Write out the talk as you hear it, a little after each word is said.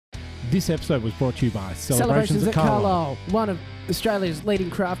This episode was brought to you by Celebrations at Carlisle, one of Australia's leading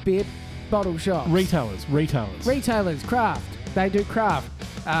craft beer bottle shops. Retailers. Retailers, craft. They do craft.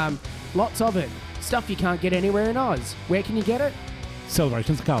 Lots of it. Stuff you can't get anywhere in Oz. Where can you get it?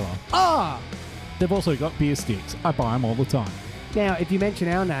 Celebrations at Carlisle. Ah! They've also got beer sticks. I buy them all the time. Now, if you mention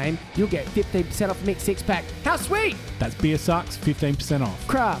our name, you'll get 15% off Mix 6-pack. How sweet! That's Beer Sucks, 15% off.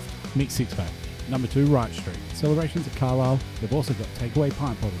 Craft. Mix 6-pack. Number 2, Wright Street. Celebrations at Carlisle. They've also got takeaway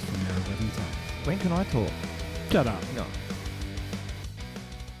pint bottles from their 11 times. When can I talk? Shut up. No.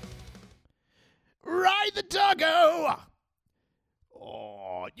 Ride the doggo!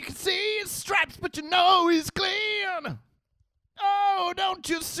 Oh, you can see his stripes, but you know he's clean. Oh, don't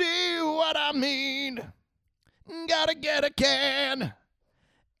you see what I mean? Gotta get a can.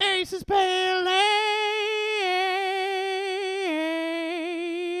 Ace's Pale Ale.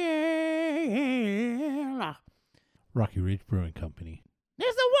 Rocky Ridge Brewing Company.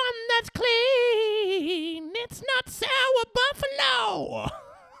 There's the one that's clean. It's not sour buffalo.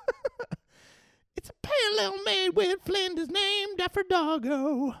 It's a pale ale made with Flinders named after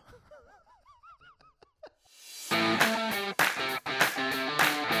doggo.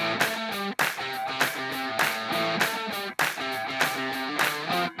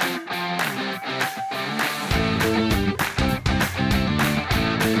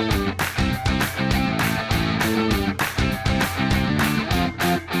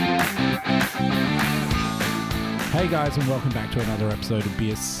 Hey guys, and welcome back to another episode of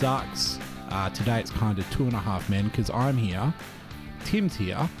Beer Sucks. Today it's kind of 2.5 men because I'm here, Tim's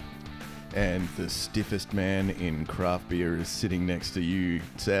here. And the stiffest man in craft beer is sitting next to you,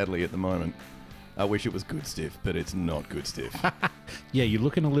 sadly, at the moment. I wish it was good stiff, but it's not good stiff. Yeah, you're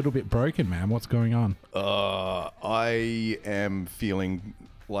looking a little bit broken, man. What's going on? I am feeling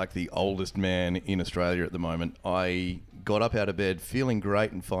like the oldest man in Australia at the moment. I got up out of bed feeling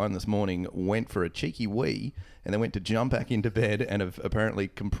great and fine this morning, went for a cheeky wee, and then went to jump back into bed and have apparently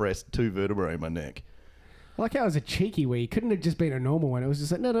compressed 2 vertebrae in my neck. I like how it was a cheeky wee. Couldn't have just been a normal one. It was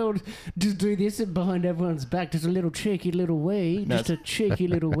just like, no, just do this behind everyone's back. Just a little cheeky little wee. No, Just a cheeky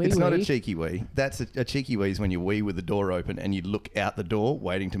little wee. It's not a cheeky wee. That's a cheeky wee is when you wee with the door open and you look out the door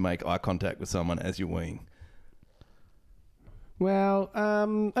waiting to make eye contact with someone as you're weeing. Well,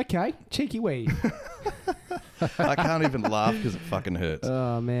 okay. Cheeky wee. I can't even laugh because it fucking hurts.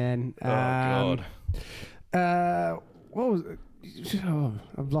 Oh, man. Oh, God. What was it? Oh,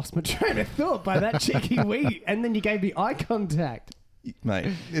 I've lost my train of thought by that cheeky wee. And then you gave me eye contact.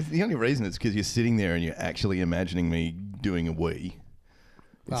 Mate, the only reason is because you're sitting there and you're actually imagining me doing a wee.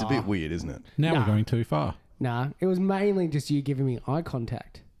 It's a bit weird, isn't it? Now Nah. we're going too far. Nah, it was mainly just you giving me eye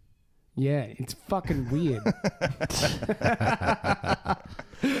contact. Yeah, it's fucking weird.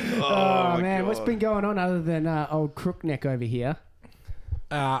 Oh, man. What's been going on other than old Crookneck over here?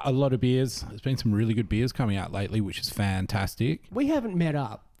 A lot of beers. There's been some really good beers coming out lately, which is fantastic. We haven't met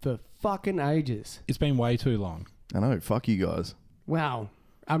up for fucking ages. It's been way too long. I know, fuck you guys. Wow.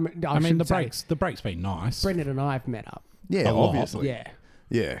 I I mean, should say, the break's been nice. Brendan and I have met up. Yeah, A lot. obviously. Yeah.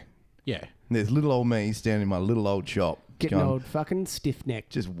 Yeah. Yeah. There's little old me standing in my little old shop. Getting going, old fucking stiff-necked.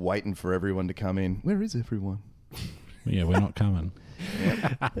 Just waiting for everyone to come in. Where is everyone? Yeah, we're not coming.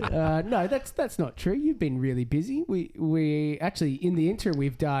 No, that's not true. You've been really busy. We actually, in the interim,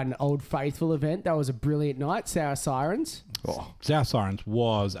 we've done Old Faithful event. That was a brilliant night. Sour Sirens. Oh, South Sirens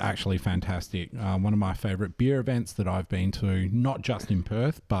was actually fantastic. One of my favourite beer events that I've been to, not just in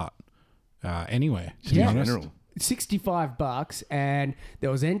Perth, but anywhere, to be Yeah. honest. general. $65, and there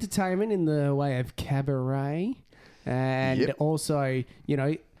was entertainment in the way of cabaret, and Yep. also,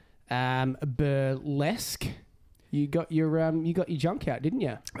 burlesque. You got your junk out, didn't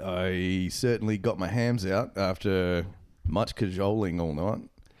you? I certainly got my hams out after much cajoling all night.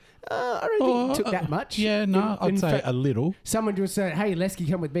 I don't think it took that much. Yeah, no, In I'd say fact, a little. someone just said, "Hey, Lesky,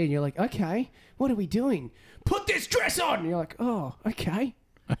 come with me," and you're like, "Okay, what are we doing? Put this dress on." And you're like, "Oh, okay."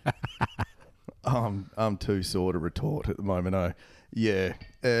 I'm too sore to retort at the moment. Yeah.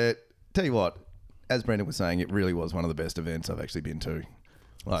 Tell you what, as Brendan was saying, it really was one of the best events I've actually been to.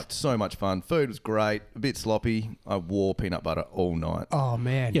 Like, so much fun. Food was great. A bit sloppy. I wore peanut butter all night. Oh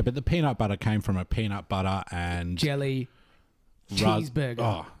man, Yeah, but the peanut butter came from a peanut butter and jelly ras- cheeseburger.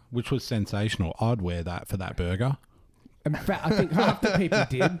 Oh, which was sensational. I'd wear that for that burger. In fact, I think half the people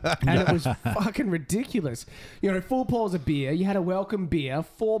did, and it was fucking ridiculous. 4 pours of beer, you had a welcome beer,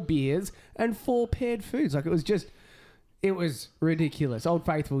 4 beers, and 4 paired foods. Like, it was ridiculous. Old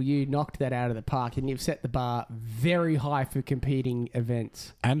Faithful, you knocked that out of the park, and you've set the bar very high for competing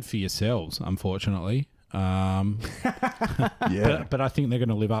events. And for yourselves, unfortunately. Yeah. But I think they're going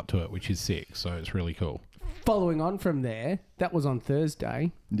to live up to it, which is sick. So it's really cool. following on from there, that was on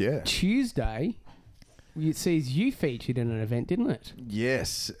Thursday. Yeah. Tuesday, it says you featured in an event, didn't it?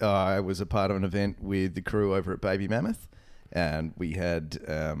 Yes, I was a part of an event with the crew over at Baby Mammoth, and we had,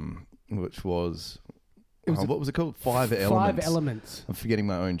 which was, what was it called? Five Elements. I'm forgetting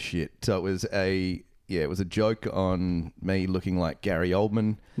my own shit. So it was a joke on me looking like Gary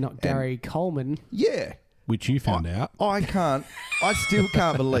Oldman. Not Gary Coleman. Yeah. Which you found out. I still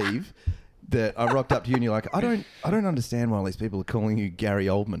can't believe that I rocked up to you and you're like, I don't understand why all these people are calling you Gary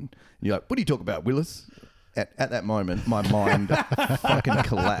Oldman. And you're like, what do you talk about, Willis? At that moment, my mind fucking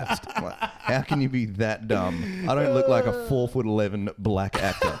collapsed. Like, how can you be that dumb? I don't look like a 4'11" black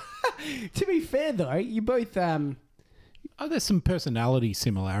actor. To be fair, though, you both... There's some personality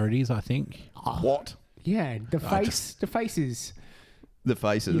similarities, I think. What? Yeah, the faces. The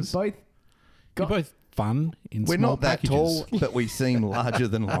faces. You both You're both fun in We're small not that packages. tall, but we seem larger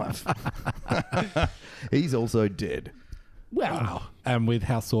than life. He's also dead. Well, Wow. And with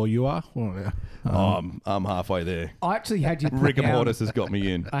how sore you are? Well, I'm halfway there. I actually had you put Rigor down... mortis has got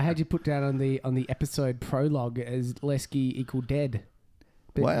me in. I had you put down on the episode prologue as Lesky equal dead.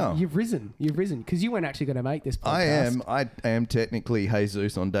 But Wow. You've risen because you weren't actually going to make this podcast. I am technically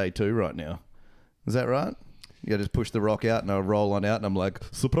Jesus on day 2 right now. Is that right? You just push the rock out and I roll on out and I'm like,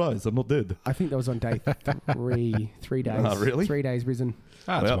 surprise, I'm not dead. I think that was on day 3 days. Oh, really? 3 days risen.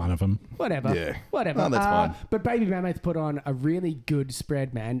 that's Well, one of them. Whatever. Yeah. Whatever. Oh, that's fine. But Baby Mammoth put on a really good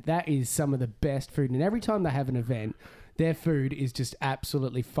spread, man. That is some of the best food. And every time they have an event, their food is just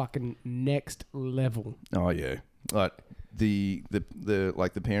absolutely fucking next level. Oh yeah, like the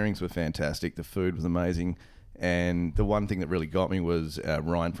pairings were fantastic. The food was amazing, and the one thing that really got me was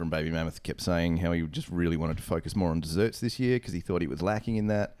Ryan from Baby Mammoth kept saying how he just really wanted to focus more on desserts this year because he thought he was lacking in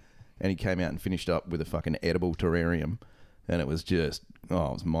that, and he came out and finished up with a fucking edible terrarium, and it was just it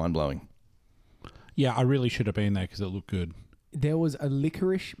was mind blowing. Yeah, I really should have been there because it looked good. There was a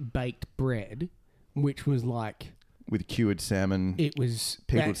licorice baked bread, which was like... With cured salmon, It was...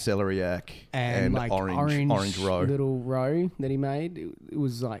 pickled that- celeriac, and like orange roe. little roe that he made. It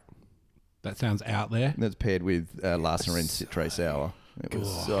was like... That sounds out there. That's paired with Larsen Citré Sour. It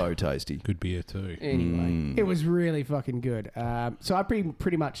was so tasty. Good beer too. Anyway, it was really fucking good. So I've been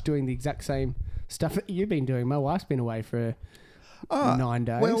pretty much doing the exact same stuff that you've been doing. My wife's been away for 9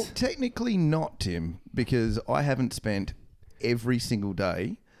 days. Well, technically not, Tim, because I haven't spent every single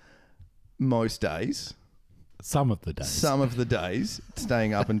day, most days, Some of the days. some of the days,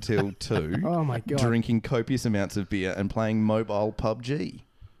 staying up until 2, Oh my God. drinking copious amounts of beer and playing mobile PUBG.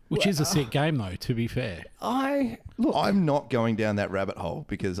 Which is a sick game though, to be fair. Look, I'm not going down that rabbit hole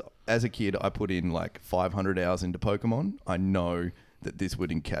because as a kid, I put in like 500 hours into Pokemon. I know that this would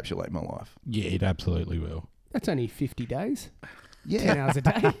encapsulate my life. Yeah, it absolutely will. that's only 50 days. Yeah. 10 hours a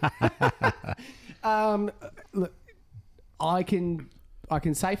day. Look, I can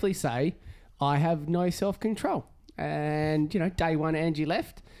safely say I have no self-control. And, day 1, Angie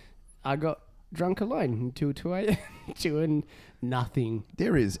left. I got drunk alone until 2 a.m. doing nothing.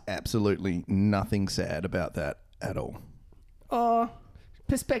 There is absolutely nothing sad about that at all. Oh,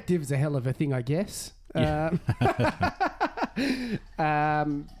 perspective's a hell of a thing, I guess. Pardon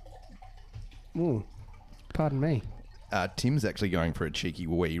me. Tim's actually going for a cheeky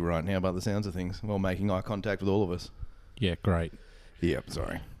wee right now by the sounds of things while making eye contact with all of us. Yeah, great. Yep,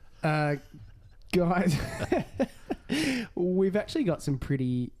 sorry. Guys, we've actually got some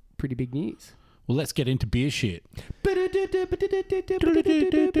pretty big news. Well, let's get into beer shit. Beer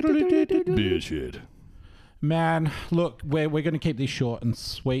shit. Man, look, we're going to keep this short and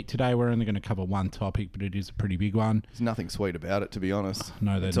sweet today. We're only going to cover one topic, but it is a pretty big one. There's nothing sweet about it, to be honest.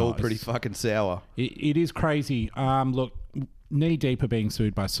 No, they're It's all not. pretty fucking sour. It is crazy. Look, Knee Deep are being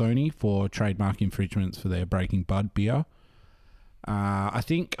sued by Sony for trademark infringements for their Breaking Bud beer. I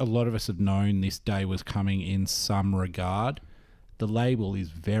think a lot of us have known this day was coming in some regard. The label is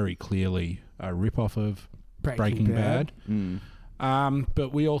very clearly a rip-off of Breaking Bad.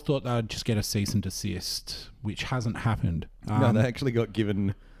 But we all thought they'd just get a cease and desist, which hasn't happened. No, they actually got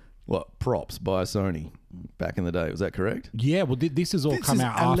given, props by Sony back in the day. Was that correct? Yeah, well, this has all This come is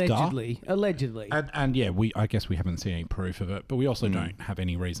out after. Allegedly. And yeah, I guess we haven't seen any proof of it, but we also don't have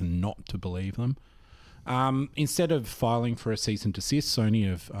any reason not to believe them. Instead of filing for a cease and desist, Sony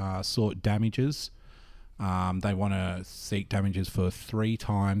have sought damages. They want to seek damages for 3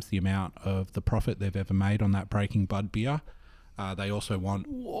 times the amount of the profit they've ever made on that Breaking Bud beer. They also want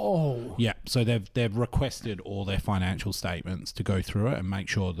Whoa. yeah, so they've requested all their financial statements to go through it and make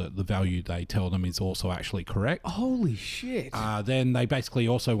sure that the value they tell them is also actually correct. Holy shit. Then they basically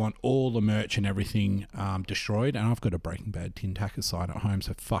also want all the merch and everything destroyed. And I've got a Breaking Bad Tin Tacker sign at home,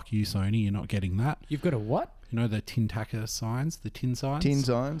 so fuck you, Sony. You're not getting that. You've got a what? You know the Tin Tacker signs, the tin signs. Tin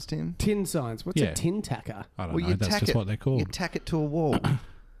signs, Tim. Tin signs. What's Yeah. a tin tacker? I don't know. That's just what they're called. You tack it to a wall.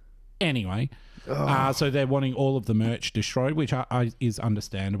 Anyway, so they're wanting all of the merch destroyed, which is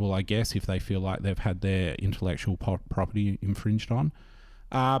understandable, I guess, if they feel like they've had their intellectual property infringed on.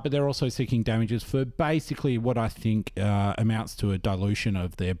 But they're also seeking damages for basically what I think amounts to a dilution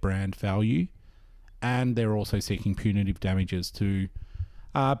of their brand value. And they're also seeking punitive damages to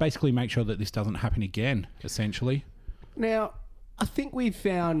basically make sure that this doesn't happen again, essentially. Now, I think we've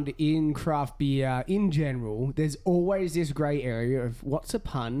found in craft beer in general, there's always this grey area of what's a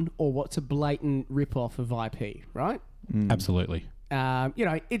pun or what's a blatant rip-off of IP, right? Absolutely.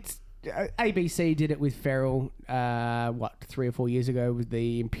 It's ABC did it with Feral, 3 or 4 years ago with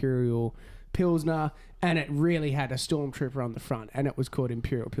the Imperial Pilsner, and it really had a stormtrooper on the front, and it was called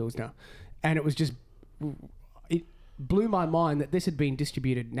Imperial Pilsner. And it was just... It blew my mind that this had been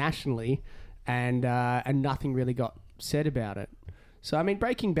distributed nationally and nothing really got said about it. So, I mean,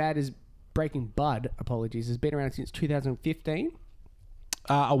 Breaking Bad, has been around since 2015.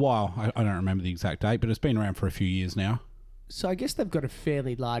 A while. I don't remember the exact date, but it's been around for a few years now. So I guess they've got a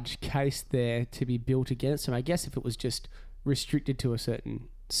fairly large case there to be built against them. I guess if it was just restricted to a certain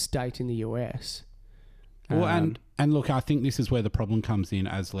state in the US. Well, and look, I think this is where the problem comes in,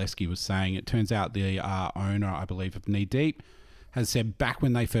 as Lesky was saying. It turns out the owner, I believe, of Knee Deep has said back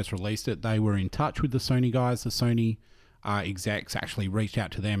when they first released it, they were in touch with the Sony guys. The Sony execs actually reached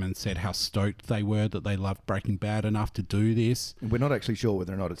out to them and said how stoked they were that they loved Breaking Bad enough to do this. We're not actually sure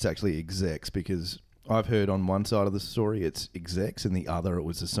whether or not it's actually execs, because I've heard on one side of the story it's execs and the other it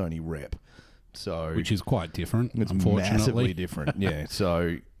was a Sony rep. So which is quite different, it's unfortunately. massively different. Yeah.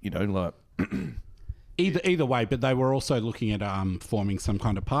 So, like... Either way, but they were also looking at forming some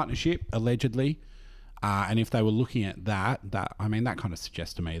kind of partnership, allegedly. And if they were looking at that kind of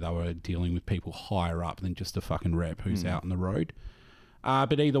suggests to me they were dealing with people higher up than just a fucking rep who's out on the road.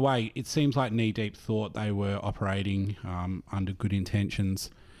 But either way, it seems like Knee Deep thought they were operating under good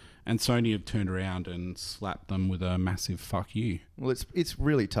intentions, and Sony have turned around and slapped them with a massive fuck you. Well, it's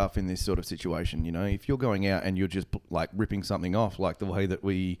really tough in this sort of situation, if you're going out and you're just like ripping something off, like the way that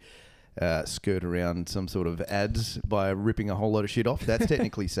we skirt around some sort of ads by ripping a whole lot of shit off, that's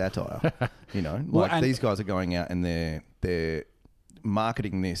technically satire. These guys are going out and they're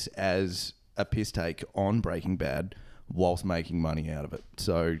marketing this as a piss take on Breaking Bad whilst making money out of it.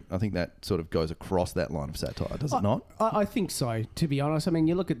 So I think that sort of goes across that line of satire, does it not? I think so, to be honest. I mean,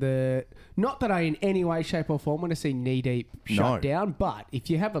 you look at not that I in any way, shape or form want to see Knee Deep shut down, but if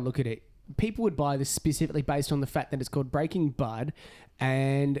you have a look at it, people would buy this specifically based on the fact that it's called Breaking Bud,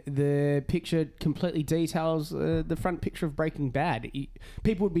 and the picture completely details the front picture of Breaking Bad.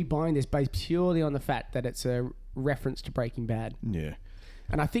 People would be buying this based purely on the fact that it's a reference to Breaking Bad. Yeah.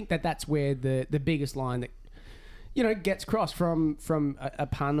 And I think that that's where the biggest line that gets crossed from a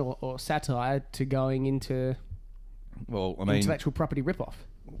pun or satire to going into intellectual property ripoff.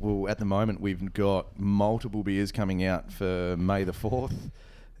 Well, at the moment we've got multiple beers coming out for May the 4th.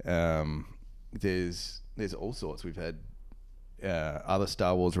 There's all sorts. We've had other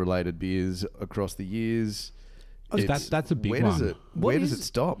Star Wars related beers across the years. That's a big one. Where does it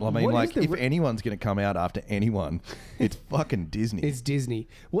stop? I mean, if anyone's going to come out after anyone, it's fucking Disney. It's Disney.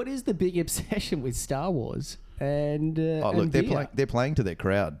 What is the big obsession with Star Wars? And look, they're playing to their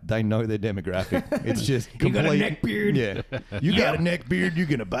crowd. They know their demographic. It's just you got a neck beard. Yeah, you got a neck beard. You're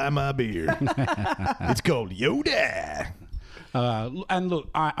gonna buy my beer. It's called Yoda. And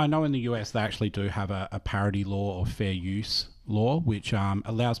look, I know in the US they actually do have a parody law or fair use law, which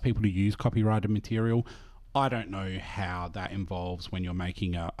allows people to use copyrighted material. I don't know how that involves when you're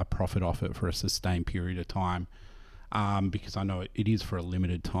making a profit off it for a sustained period of time, because I know it is for a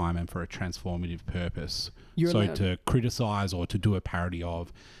limited time and for a transformative purpose. To criticise or to do a parody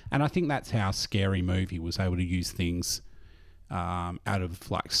of. And I think that's how Scary Movie was able to use things out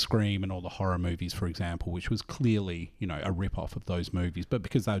of like Scream and all the horror movies, for example, which was clearly, a rip-off of those movies. But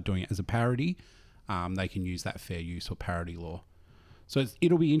because they were doing it as a parody, they can use that fair use or parody law. So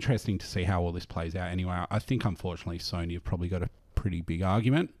it'll be interesting to see how all this plays out anyway. I think, unfortunately, Sony have probably got a pretty big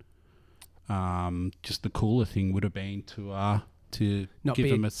argument. Just the cooler thing would have been to give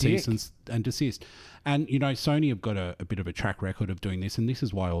them a cease and desist. And, Sony have got a bit of a track record of doing this, and this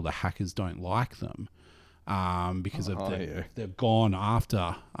is why all the hackers don't like them. because they've gone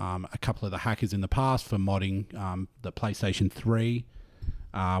after a couple of the hackers in the past for modding the PlayStation 3.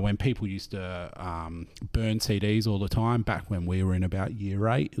 When people used to burn CDs all the time, back when we were in about year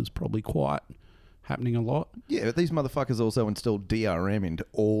 8, it was probably quite happening a lot. Yeah, but these motherfuckers also installed DRM into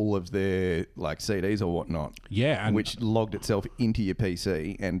all of their like CDs or whatnot. Yeah, and which logged itself into your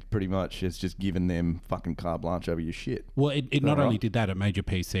PC and pretty much has just given them fucking carte blanche over your shit. well, it not only did that, it made your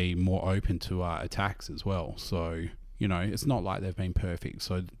PC more open to attacks as well. So, you know, it's not like they've been perfect.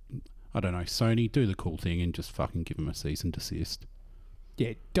 So, I don't know, Sony, do the cool thing and just fucking give them a cease and desist.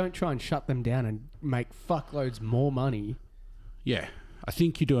 Yeah, don't try and shut them down and make fuckloads more money. Yeah, I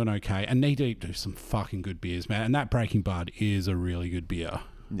think you're doing okay. And Knee Deep do some fucking good beers, man. And that Breaking Bud is a really good beer.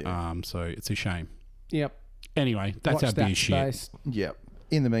 Yeah. So it's a shame. Yep. Anyway, that's Watch our that beer shit. space. Yep.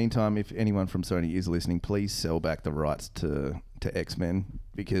 In the meantime, if anyone from Sony is listening, please sell back the rights to X-Men,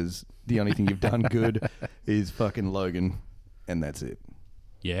 because the only thing you've done good is fucking Logan, and that's it.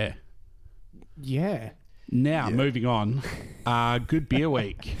 Yeah. Yeah. Now, moving on. Good beer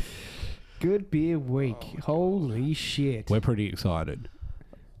week. Good beer week. Holy shit. We're pretty excited.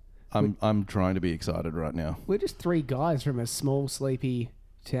 I'm trying to be excited right now. We're just 3 guys from a small, sleepy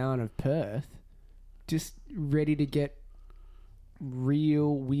town of Perth, just ready to get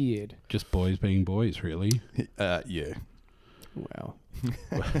real weird. Just boys being boys, really. Yeah. Wow.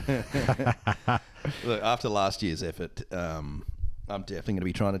 Look, after last year's effort, I'm definitely going to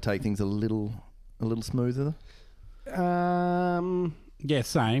be trying to take things a little smoother. Yeah,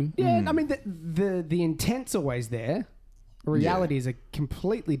 same. Yeah, I mean, the intent's always there. Reality is a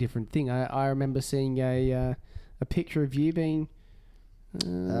completely different thing. I remember seeing a picture of you being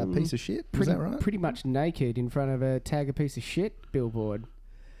Piece of shit, is pretty, that right? pretty much naked in front of a tag a piece of shit billboard.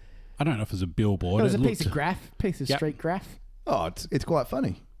 I don't know if it was a billboard. It was a looked- piece of graph, piece of Yep. street graph. Oh, it's quite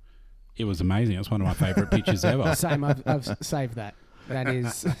funny. It was amazing. It was one of my favourite pictures ever. Same, I've saved that. That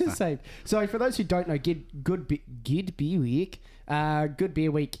is saved. So for those who don't know, Good Beer Week. Good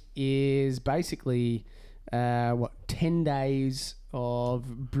Beer Week is basically 10 days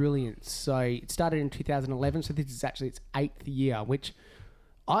of brilliance. So it started in 2011. So this is actually its 8th year, which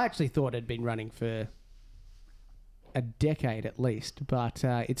I actually thought had been running for a decade at least. But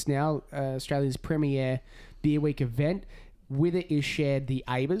it's now Australia's premier Beer Week event. With it is shared the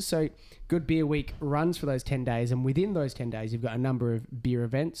ABAs. So Good Beer Week runs for those 10 days, and within those 10 days, you've got a number of beer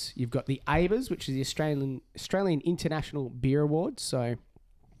events. You've got the ABAs, which is the Australian International Beer Awards. So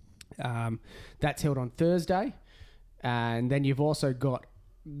that's held on Thursday. And then you've also got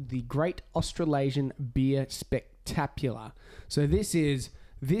the Great Australasian Beer Spectacular. So this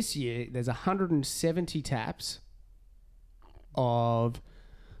year, there's 170 taps of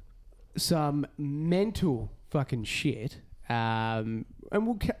some mental fucking shit. And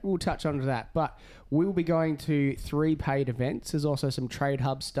we'll touch on to that, but we'll be going to 3 paid events. There's also some Trade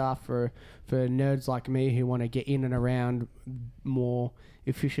Hub stuff for nerds like me who want to get in and around more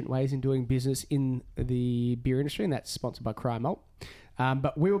efficient ways in doing business in the beer industry, and that's sponsored by Cry Malt.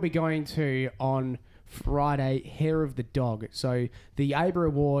 But we will be going to, on Friday, Hair of the Dog. So the ABA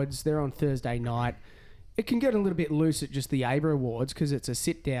Awards, they're on Thursday night. It can get a little bit loose at just the ABA Awards because it's a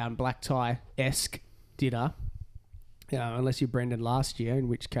sit-down black tie-esque dinner. Unless you're Brendan last year, in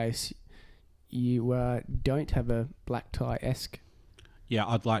which case you don't have a black tie-esque. Yeah,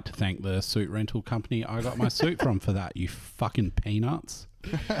 I'd like to thank the suit rental company I got my suit from for that, you fucking peanuts.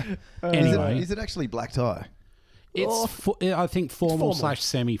 Anyway. Is it actually black tie? It's, I think, formal /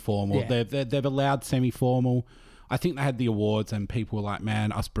 semi-formal. Yeah. They've allowed semi-formal. I think they had the awards and people were like,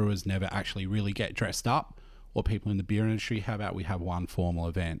 man, us brewers never actually really get dressed up, or people in the beer industry. How about we have one formal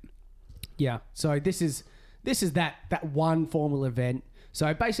event? Yeah, so this is that one formal event.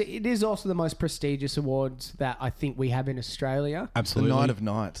 So basically, it is also the most prestigious awards that I think we have in Australia. Absolutely. The Night of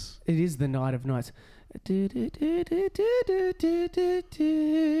Nights. It is the Night of Nights.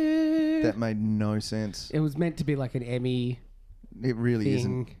 That made no sense. It was meant to be like an Emmy It really thing.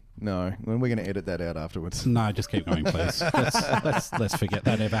 isn't. No, we're going to edit that out afterwards. No, just keep going, please. Let's forget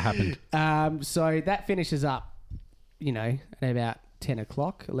that ever happened. So that finishes up, at about 10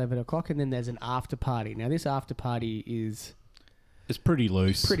 o'clock, 11 o'clock, and then there's an after party. Now, this after party is It's pretty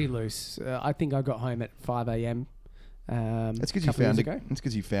loose. pretty loose. I think I got home at 5 a.m. That's because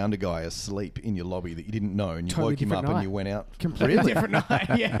you found a guy asleep in your lobby that you didn't know, and you Totally woke him up different and night. you went out. Completely different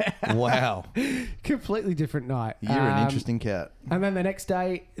night, yeah. Wow, Completely different night. you're an interesting cat. And then the next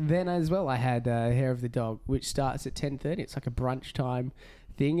day, then as well, I had Hair of the Dog, which starts at 10:30. It's like a brunch time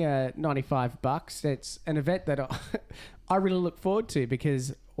thing, $95. It's an event that I really look forward to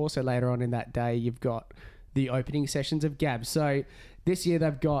because also later on in that day, you've got the opening sessions of Gab. So This year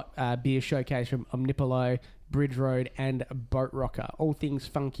they've got beer showcase from Omnipolo, Bridge Road, and Boat Rocker. All things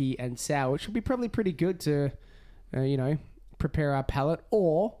funky and sour, which should be probably pretty good to, prepare our palate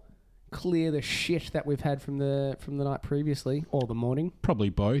or clear the shit that we've had from the night previously or the morning. Probably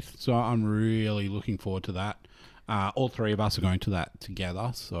both. So I'm really looking forward to that. All three of us are going to that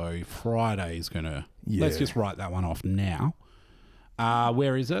together. So Friday is going to... Yeah. Let's just write that one off now.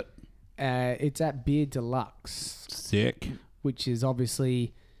 Where is it? It's at Beer Deluxe, Sick. which is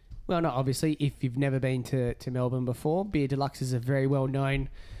obviously... Well, not obviously. If you've never been to Melbourne before, Beer Deluxe is a very well-known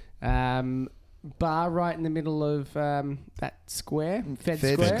bar right in the middle of that square, Fed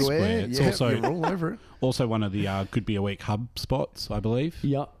Square. It's Yeah, also- you're all over it. Also one of the Good Beer Week hub spots, I believe.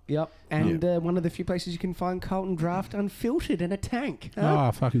 Yep. And one of the few places you can find Carlton Draft unfiltered in a tank.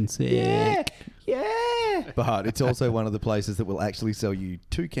 Oh, fucking sick. Yeah. But it's also one of the places that will actually sell you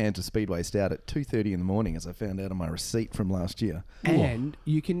 2 cans of Speedway Stout at 2:30 in the morning, as I found out on my receipt from last year. And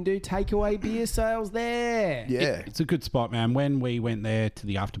you can do takeaway beer sales there. Yeah. It's a good spot, man. When we went there to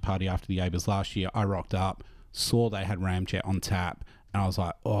the after party after the Abers last year, I rocked up, saw they had Ramjet on tap, and I was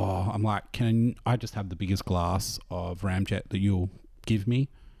like, can I just have the biggest glass of Ramjet that you'll give me?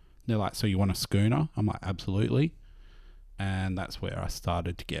 They're like, so you want a schooner? I'm like, absolutely. And that's where I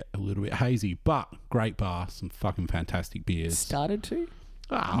started to get a little bit hazy, but great bar, some fucking fantastic beers. Started to?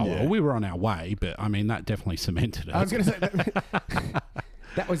 Well, we were on our way, but I mean, that definitely cemented it. I was going to say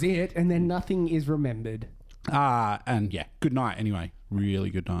that was it, and then nothing is remembered. And yeah, good night anyway.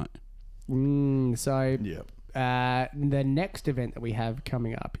 Really good night. So Yeah. the next event that we have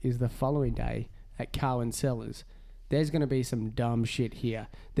coming up is the following day at Carwin Cellars. There's going to be some dumb shit here.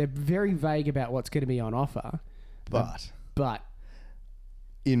 They're very vague about what's going to be on offer. But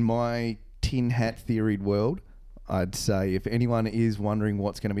in my tin hat theoried world, I'd say if anyone is wondering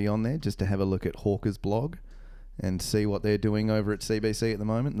what's going to be on there, just to have a look at Hawker's blog and see what they're doing over at CBC at the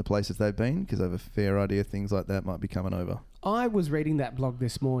moment and the places they've been, because I have a fair idea things like that might be coming over. I was reading that blog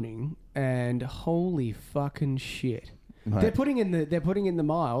this morning, and holy fucking shit. Mate. They're putting in the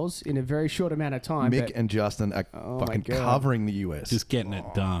miles in a very short amount of time. Mick and Justin are my fucking God. covering the US. Just getting it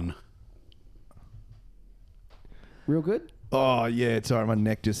done. Real good? Oh, yeah. Sorry, my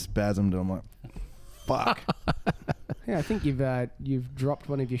neck just spasmed. I'm like, fuck. Yeah, I think you've dropped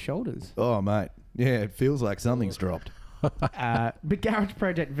one of your shoulders. Oh, mate. Yeah, it feels like something's dropped. But Garage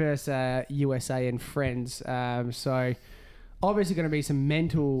Project versus USA and Friends. So obviously going to be some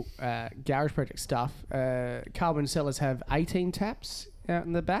mental Garage Project stuff. Carbon Cellars have 18 taps out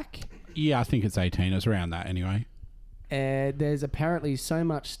in the back. Yeah, I think it's 18. It's around that anyway. There's apparently so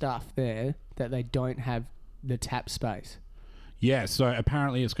much stuff there that they don't have the tap space. Yeah, so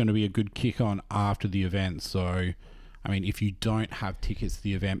apparently it's going to be a good kick on after the event. So, I mean, if you don't have tickets to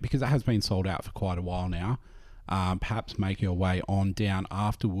the event, because it has been sold out for quite a while now, perhaps make your way on down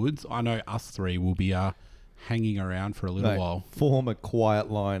afterwards. I know us three will be hanging around for a little while. Form a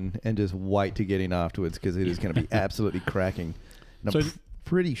quiet line and just wait to get in afterwards, because it is going to be absolutely cracking. And I'm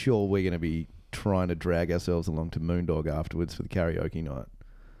pretty sure we're going to be trying to drag ourselves along to Moondog afterwards for the karaoke night,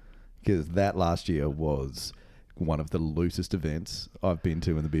 because that last year was one of the loosest events I've been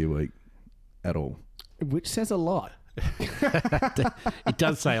to in the beer week at all. Which says a lot. It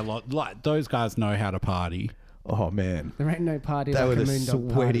does say a lot. Like, those guys know how to party. Oh, man. There ain't no party They like were a the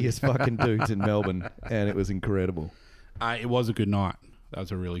Moondog party. sweatiest fucking dudes in Melbourne, and it was incredible. It was a good night. That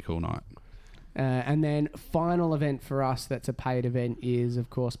was a really cool night. And then final event for us that's a paid event is, of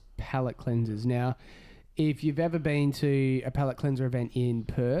course, palate cleansers. Now, if you've ever been to a palate cleanser event in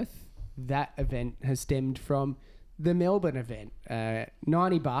Perth, that event has stemmed from the Melbourne event.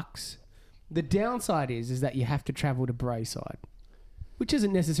 $90. The downside is that you have to travel to Braeside, which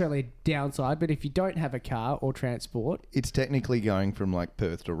isn't necessarily a downside, but if you don't have a car or transport... It's technically going from like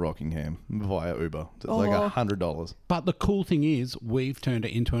Perth to Rockingham via Uber. So it's like $100. But the cool thing is, we've turned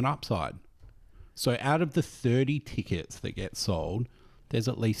it into an upside. So out of the 30 tickets that get sold, there's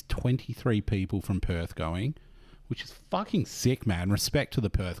at least 23 people from Perth going, which is fucking sick, man. Respect to the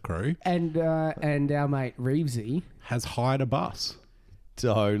Perth crew. And our mate Reevesy Has hired a bus.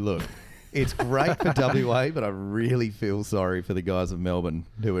 So look, it's great for WA, but I really feel sorry for the guys of Melbourne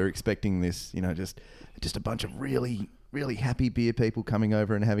who are expecting this, just a bunch of really, really happy beer people coming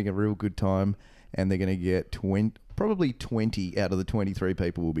over and having a real good time. And they're going to get probably 20 out of the 23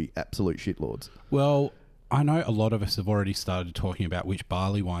 people will be absolute shitlords. Well, I know a lot of us have already started talking about which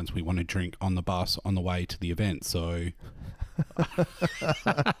barley wines we want to drink on the bus on the way to the event. So, It's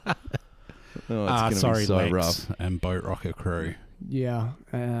going to sorry, be so Lex rough. and Boat Rocker crew. Yeah.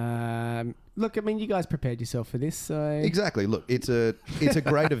 Look, I mean, you guys prepared yourself for this, so Exactly. Look, it's a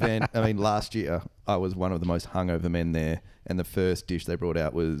great event. I mean, last year I was one of the most hungover men there, and the first dish they brought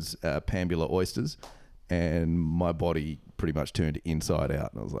out was Pambula oysters, and my body pretty much turned inside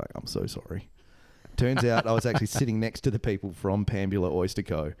out, and I was like, I'm so sorry. Turns out I was actually sitting next to the people from Pambula Oyster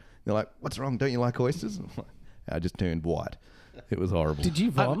Co. They're like, "What's wrong? Don't you like oysters?" I'm like, I just turned white. It was horrible. did you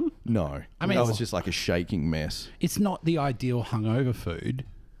vom? No. I mean, I was just like a shaking mess. It's not the ideal hungover food.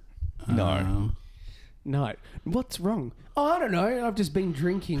 No. No. What's wrong? Oh, I don't know. I've just been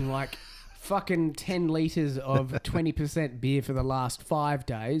drinking like fucking 10 litres of 20% beer for the last 5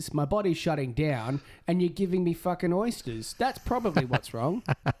 days. My body's shutting down, and you're giving me fucking oysters. That's probably what's wrong.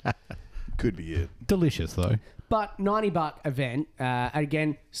 Could be it. Delicious though. But $90 event,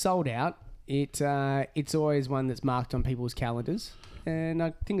 again, sold out. It's always one that's marked on people's calendars, and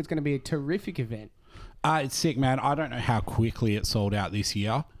I think it's going to be a terrific event. It's sick, man. I don't know how quickly it sold out this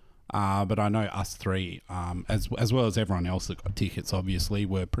year, but I know us three, as well as everyone else that got tickets, obviously,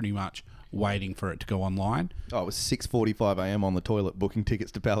 were pretty much waiting for it to go online. Oh, it was 6:45 a.m. on the toilet booking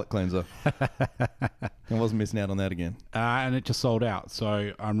tickets to Palate Cleanser. I wasn't missing out on that again. And it just sold out,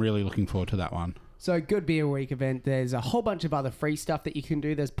 so I'm really looking forward to that one. So, Good Beer Week event. There's a whole bunch of other free stuff that you can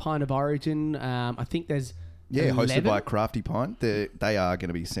do. There's Pint of Origin. I think there's 11? Hosted by Crafty Pint. They are going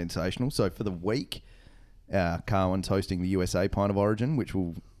to be sensational. So for the week, Carwin's hosting the USA Pint of Origin, which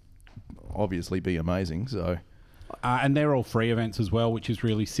will obviously be amazing. So, and they're all free events as well, which is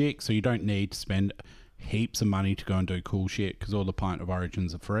really sick. So you don't need to spend heaps of money to go and do cool shit because all the Pint of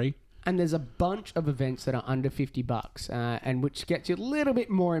Origins are free. And there's a bunch of events that are under $50, and which gets you a little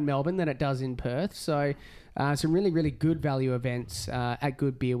bit more in Melbourne than it does in Perth. So some really, really good value events at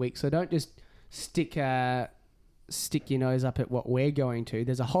Good Beer Week. So don't just stick your nose up at what we're going to.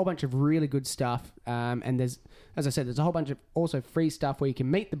 There's a whole bunch of really good stuff, and there's, as I said, there's a whole bunch of also free stuff where you can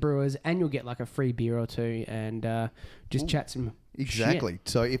meet the brewers, and you'll get like a free beer or two, and just chat some exactly. shit.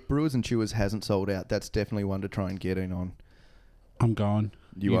 So if Brewers and Chewers hasn't sold out, that's definitely one to try and get in on. I'm going.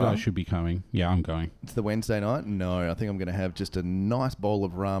 You are? guys should be coming. Yeah, I'm going. It's the Wednesday night? No, I think I'm going to have just a nice bowl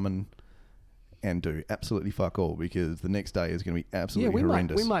of ramen and do absolutely fuck all, because the next day is going to be absolutely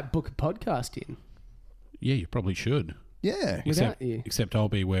horrendous. We might book a podcast in. Yeah, you probably should. Yeah. Without you. Except I'll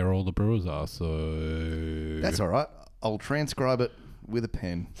be where all the brewers are, so... That's all right. I'll transcribe it with a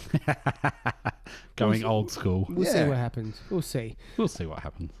pen. Going old school. We'll see Yeah. what happens. We'll see. We'll see what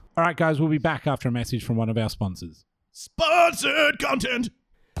happens. All right, guys, we'll be back after a message from one of our sponsors. Sponsored content.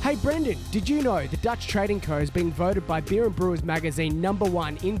 Hey Brendan, did you know the Dutch Trading Co. has been voted by Beer and Brewers magazine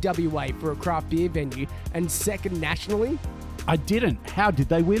 #1 in WA for a craft beer venue and second nationally? I didn't. How did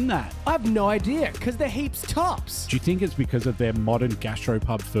they win that? I have no idea, because they're heaps tops. Do you think it's because of their modern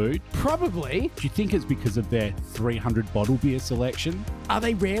gastropub food? Probably. Do you think it's because of their 300 bottle beer selection? Are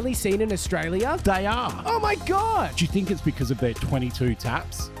they rarely seen in Australia? They are. Oh my god! Do you think it's because of their 22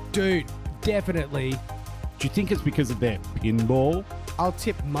 taps? Dude, definitely. Do you think it's because of their pinball? I'll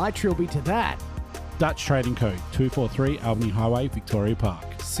tip my trilby to that. Dutch Trading Co. 243 Albany Highway, Victoria Park.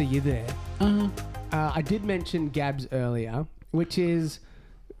 See you there. I did mention Gabs earlier, which is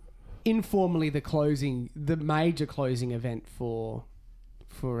informally the major closing event for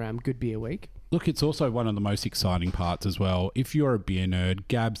Good Beer Week. Look, it's also one of the most exciting parts as well. If you're a beer nerd,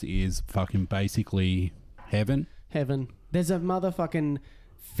 Gabs is fucking basically heaven. Heaven. There's a motherfucking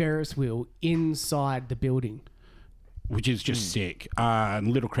Ferris wheel inside the building. Which is just sick. And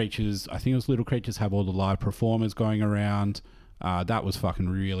Little Creatures, I think it was Little Creatures, have all the live performers going around. That was fucking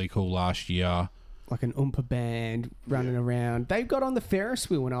really cool last year. Like an Oompa band running around. They got on the Ferris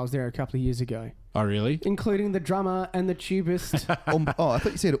wheel when I was there a couple of years ago. Oh, really? Including the drummer and the tubist. I thought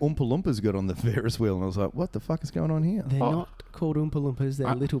you said Oompa Loompas got on the Ferris wheel, and I was like, what the fuck is going on here? They're not called Oompa Loompas,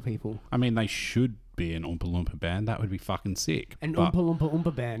 they're little people. I mean, they should be an Oompa Loompa band. That would be fucking sick. An But- Oompa Loompa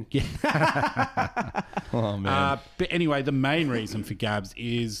Oompa band. Oh, man. But anyway, the main reason for Gabs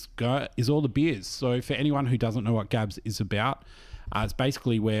is all the beers. So for anyone who doesn't know what Gabs is about, it's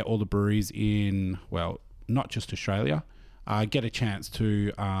basically where all the breweries in, well, not just Australia, get a chance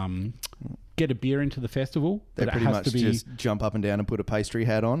to get a beer into the festival. They but it pretty has much to be, just jump up and down and put a pastry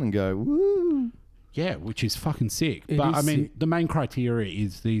hat on and go, woo. yeah, which is fucking sick. It But is I mean, sick. the main criteria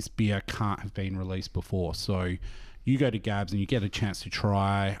is these beer can't have been released before. So you go to Gabs and you get a chance to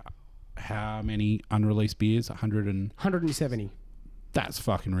try how many unreleased beers? 170. That's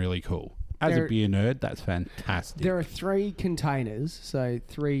fucking really cool. As There- a beer nerd, that's fantastic. There are 3 containers, so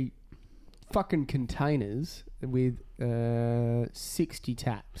 3 fucking containers with 60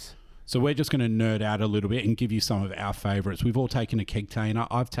 taps. So we're just going to nerd out a little bit and give you some of our favourites. We've all taken a Kegtainer.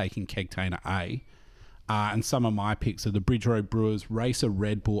 I've taken Kegtainer A. And some of my picks are the Bridge Road Brewers Racer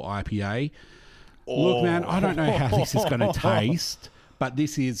Red Bull IPA. Look, man, I don't know how this is going to taste, but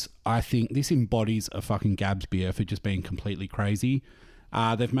I think this embodies a fucking Gabs beer for just being completely crazy.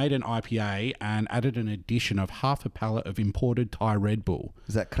 They've made an IPA and added an addition of half a pallet of imported Thai Red Bull.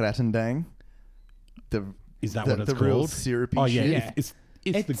 Is that Krattendang? Is that what it's the called? real syrupy Oh, yeah. shit?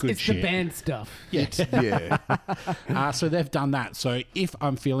 It's the good shit. It's the band stuff. Yeah. Yeah. So they've done that. So if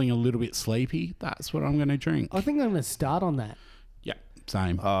I'm feeling a little bit sleepy, that's what I'm going to drink. I think I'm going to start on that. Yeah,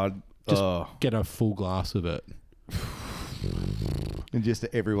 same. Just Get a full glass of it. and just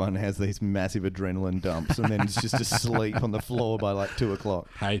everyone has these massive adrenaline dumps and then it's just asleep on the floor by like 2 o'clock.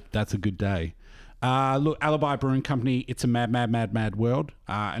 Hey, that's a good day. Look, Alibi Brewing Company, it's a mad world.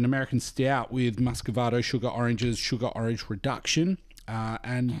 An American stout with Muscovado sugar oranges, sugar orange reduction,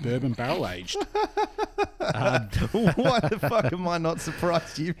 and bourbon barrel aged. Why the fuck am I not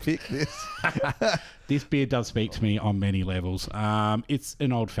surprised you picked this? This beer does speak to me on many levels. It's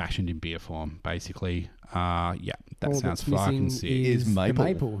an old fashioned in beer form, basically. That All sounds that's missing fucking sick. Is the maple.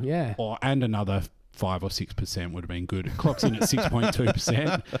 maple, yeah. And another 5 or 6% would have been good. It clocks in at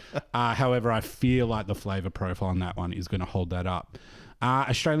 6.2%. However, I feel like the flavour profile on that one is going to hold that up.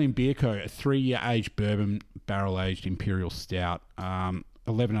 Australian Beer Co., a 3-year aged bourbon barrel-aged imperial stout,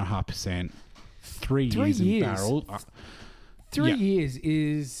 11.5%, 3 years in barrel. 3 years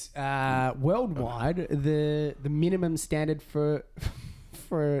is worldwide the minimum standard for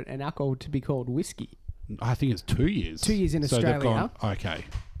an alcohol to be called whiskey. I think it's 2 years. 2 years in So they've Australia. gone, okay.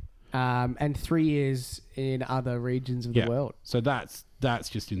 And 3 years in other regions of the world. So that's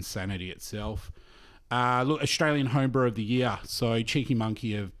just insanity itself. Look, Australian Homebrewer of the Year. So Cheeky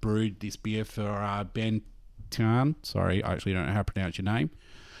Monkey have brewed this beer for Ben Tian. Sorry, I actually don't know how to pronounce your name.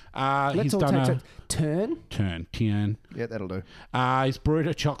 Let's He's all done take Tian. Yeah, that'll do. He's brewed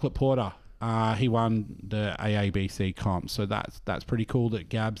a chocolate porter. He won the AABC comp, so that's pretty cool that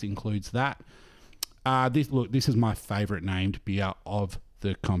Gabs includes that. This is my favourite named beer of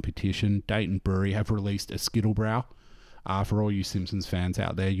the competition. Dayton Brewery have released a Skittlebrow. For all you Simpsons fans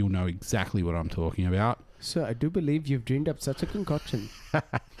out there, you'll know exactly what I'm talking about. So I do believe you've dreamed up such a concoction.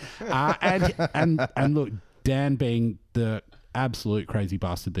 And look, Dan, being the absolute crazy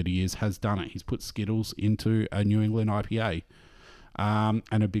bastard that he is, has done it. He's put Skittles into a New England IPA and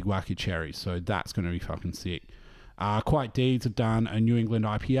a big whack of cherries. So that's going to be fucking sick. Quiet Deeds have done a New England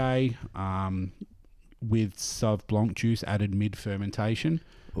IPA with Sauv Blanc juice added mid-fermentation,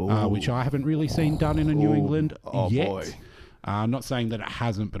 which I haven't really seen done in a New England yet. Boy. I'm not saying that it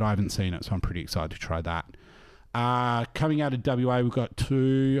hasn't, but I haven't seen it, so I'm pretty excited to try that. Coming out of WA, we've got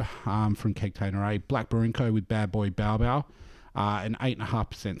two from Kegtainer A. Black Brewing Co. with Bad Boy Bao Bao, an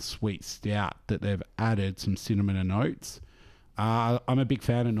 8.5% sweet stout that they've added some cinnamon and oats. I'm a big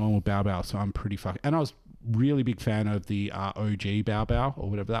fan of normal Bao Bao, so I'm pretty and I was really big fan of the OG Bao Bao,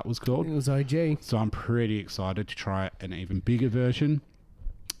 or whatever that was called. It was OG. So I'm pretty excited to try an even bigger version.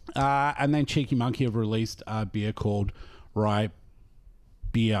 And then Cheeky Monkey have released a beer called Rye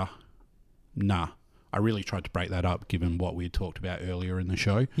Beer. I really tried to break that up given what we had talked about earlier in the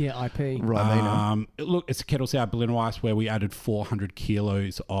show. Yeah, IP. Right, Look, it's a kettle sour Berliner Weiss where we added 400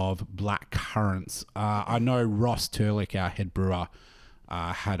 kilos of black currants. I know Ross Turlick, our head brewer,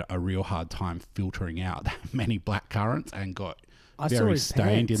 had a real hard time filtering out that many black currants and got I saw very his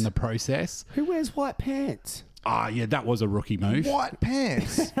stained pants. in the process. Who wears white pants? Yeah, that was a rookie move. White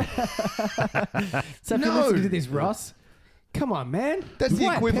pants. So if you No. listen to this, Ross, come on, man. That's the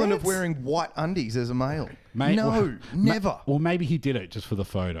White equivalent of pants? wearing white undies as a male. Mate, no, never. Well, maybe he did it just for the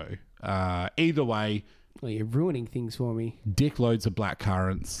photo. Either way, Well, you're ruining things for me. dick loads of black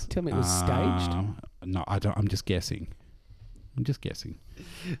currants. Tell me it was staged? No, I don't. I'm just guessing. And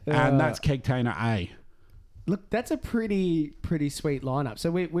that's Kegtainer A. Look, that's a pretty sweet lineup.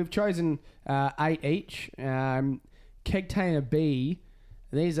 So we've chosen 8 each. Kegtainer B.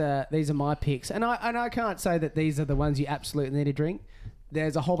 These are my picks, and I can't say that these are the ones you absolutely need to drink.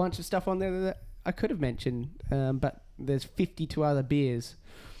 There's a whole bunch of stuff on there that I could have mentioned, but there's 52 other beers.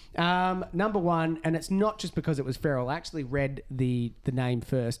 Number one, and it's not just because it was feral. I actually read the name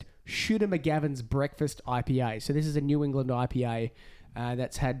first. Shooter McGavin's Breakfast IPA. So this is a New England IPA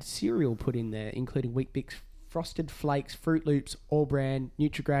that's had cereal put in there, including Wheat Bix, Frosted Flakes, Fruit Loops, All Bran,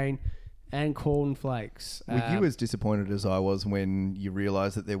 Nutri-Grain, and Corn Flakes. Were you as disappointed as I was when you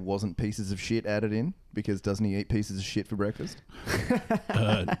realised that there wasn't pieces of shit added in? Because doesn't he eat pieces of shit for breakfast?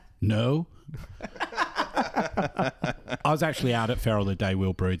 No. I was actually out at Feral the day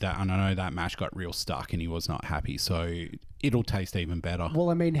Will brewed that, and I know that mash got real stuck and he was not happy, so it'll taste even better. Well,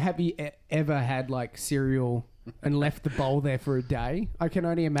 I mean, have you ever had like cereal and left the bowl there for a day. I can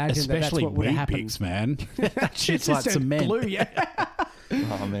only imagine Especially that's what would have happened. Weet-Bix, man. That shit's It's like just a cement. glue, yeah.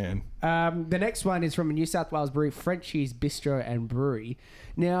 Oh, man. The next one is from a New South Wales brewery, Frenchie's Bistro and Brewery.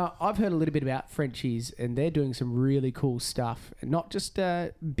 Now, I've heard a little bit about Frenchie's, and they're doing some really cool stuff, not just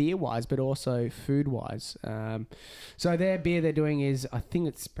beer-wise, but also food-wise. So their beer they're doing is, I think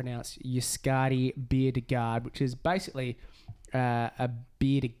it's pronounced Yascati Bière de Garde, which is basically a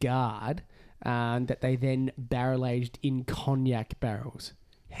beer de garde that they then barrel-aged in cognac barrels.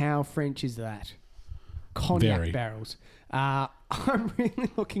 How French is that? Cognac Very. barrels. I'm really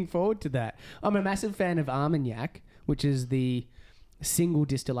looking forward to that. I'm a massive fan of Armagnac, which is the single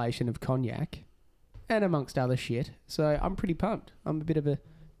distillation of cognac, and amongst other shit. So I'm pretty pumped. I'm a bit of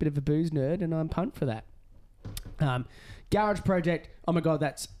a booze nerd, and I'm pumped for that. Garage Project. Oh my god,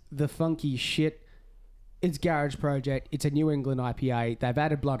 that's the funky shit. It's Garage Project. It's a New England IPA. They've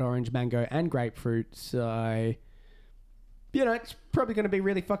added blood orange, mango, and grapefruit. So, you know, it's probably going to be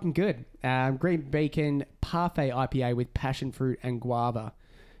really fucking good. Green Beacon Parfait IPA with passion fruit and guava.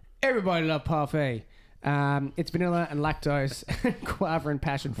 Everybody love Parfait. It's vanilla and lactose and guava and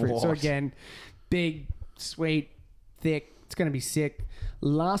passion fruit. So What? again, big, sweet, thick. It's going to be sick.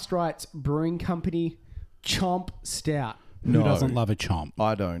 Last Rites Brewing Company Chomp Stout. Who No. doesn't love a chomp?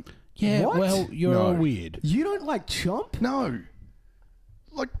 I don't. Yeah, What? well, you're No. all weird. You don't like Chomp? No.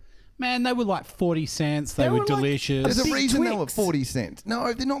 Like, Man, they were like 40 cents. They They were were like- delicious. there's a big reason they were Twix. 40 cents.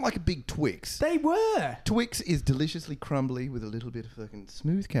 No, they're not like a big Twix. They were. Twix is deliciously crumbly with a little bit of fucking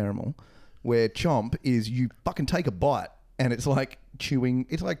smooth caramel, where Chomp is you fucking take a bite and it's like chewing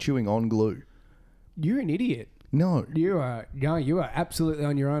on glue. You're an idiot. No. You are absolutely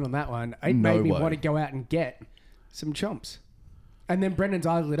on your own on that one. It No made me way. want to go out and get some chomps. And then Brendan's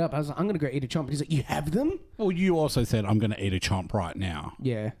eyes lit up. I was like, I'm going to go eat a chomp. He's like, you have them? Well, you also said, I'm going to eat a chomp right now.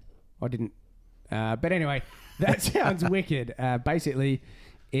 Yeah, I didn't. But anyway, that sounds wicked. Basically,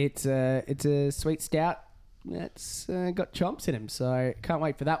 it's a sweet stout that's got chomps in him. So can't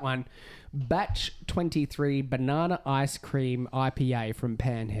wait for that one. Batch 23 Banana Ice Cream IPA from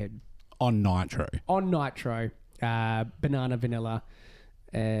Panhead. On nitro. On nitro, banana vanilla,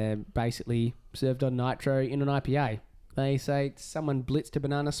 basically served on nitro in an IPA. They say someone blitzed a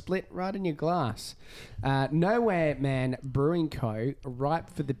banana split right in your glass. Nowhere Man Brewing Co. ripe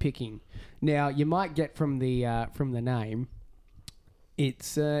for the picking. Now you might get from the name,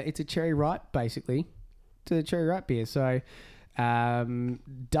 it's a cherry ripe basically. It's a cherry ripe beer. So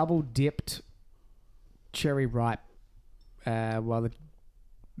double dipped cherry ripe. While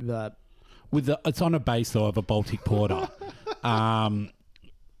the It's on a base, though, of a Baltic Porter.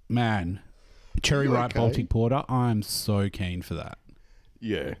 Man, cherry You ripe okay? Baltic Porter, I'm so keen for that.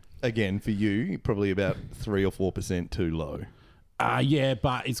 Yeah. Again, for you, probably about 3 or 4% too low. Yeah,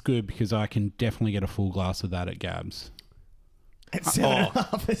 but it's good because I can definitely get a full glass of that at Gab's. It's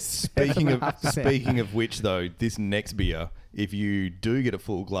Speaking of which, though, this next beer, if you do get a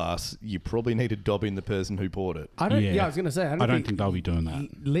full glass, you probably need to dob in the person who poured it. I don't. Yeah. Yeah, I was going to say. I don't think they'll be doing that.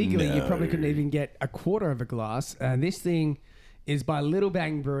 Legally, you No. probably couldn't even get a quarter of a glass. This thing is by Little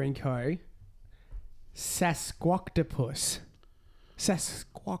Bang Brewing Co. Sasquoctopus. It's a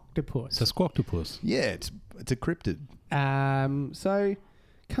squoctopus. Yeah, it's a cryptid. So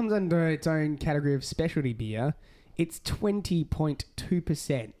comes under its own category of specialty beer. It's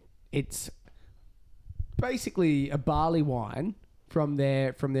 20.2%. It's basically a barley wine from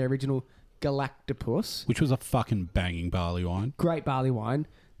their original Galactopus. Which was a fucking banging barley wine. Great barley wine.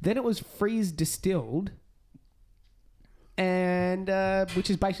 Then it was freeze distilled, and which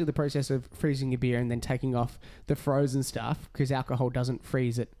is basically the process of freezing your beer and then taking off the frozen stuff because alcohol doesn't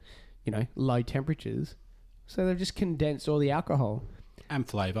freeze at, low temperatures. So they've just condensed all the alcohol. And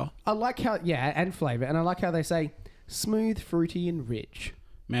flavour. I like how, and flavour, and I like how they say smooth, fruity, and rich.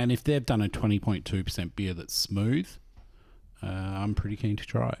 Man, if they've done a 20.2% beer that's smooth, I'm pretty keen to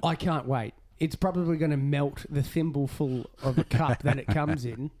try it. I can't wait. It's probably going to melt the thimbleful of a cup that it comes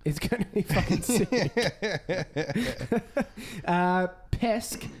in. It's going to be fucking sick.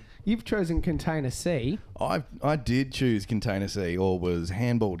 Pesk, you've chosen Container C. I did choose Container C, or was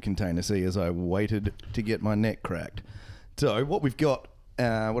handballed Container C as I waited to get my neck cracked. So what we've got,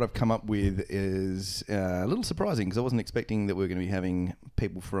 what I've come up with is a little surprising because I wasn't expecting that we are going to be having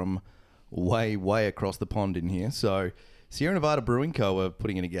people from way, way across the pond in here. So Sierra Nevada Brewing Co. are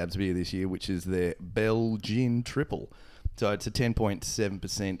putting in a Gabs beer this year, which is their Bell Gin Triple. So it's a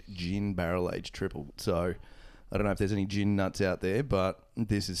 10.7% gin barrel-aged triple. So I don't know if there's any gin nuts out there, but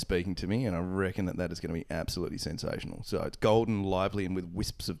this is speaking to me, and I reckon that is going to be absolutely sensational. So it's golden, lively, and with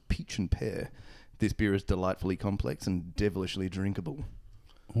wisps of peach and pear. This beer is delightfully complex and devilishly drinkable.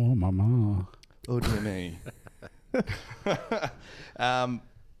 Oh, mama. Oh, dear me.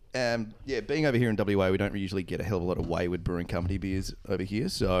 Yeah, being over here in WA, we don't usually get a hell of a lot of Wayward Brewing Company beers over here.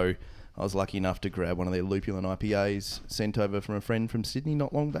 So I was lucky enough to grab one of their Lupulin IPAs sent over from a friend from Sydney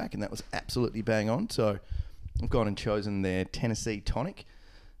not long back, and that was absolutely bang on. So I've gone and chosen their Tennessee Tonic.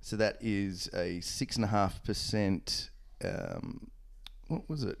 So that is a 6.5%. What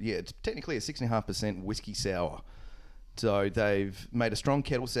was it? Yeah, it's technically a 6.5% whiskey sour. So they've made a strong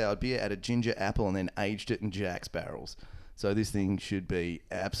kettle sour beer, added ginger, apple, and then aged it in Jack's barrels. So this thing should be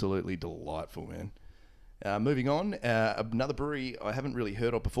absolutely delightful, man. Moving on, another brewery I haven't really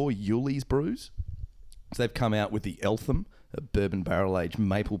heard of before, Yuli's Brews. So they've come out with the Eltham, a bourbon barrel-aged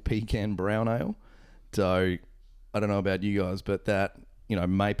maple pecan brown ale. So I don't know about you guys, but that,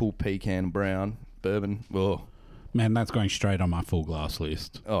 maple pecan brown bourbon, oh. Man, that's going straight on my full glass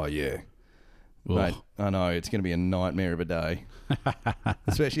list. Oh, yeah. Ugh. Mate, I know, it's going to be a nightmare of a day.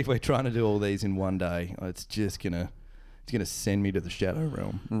 Especially if we're trying to do all these in one day. It's just going to send me to the shadow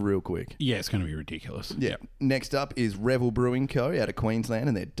realm real quick. Yeah, it's going to be ridiculous. Yeah. Next up is Revel Brewing Co. out of Queensland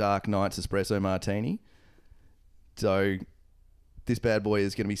and their Dark Knights Espresso Martini. So this bad boy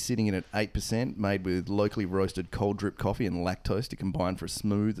is going to be sitting in at 8%, made with locally roasted cold drip coffee and lactose to combine for a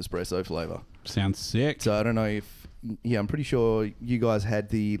smooth espresso flavour. Sounds sick. So I don't know if... Yeah, I'm pretty sure you guys had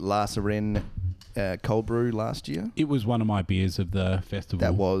the La Serene cold brew last year. It was one of my beers of the festival.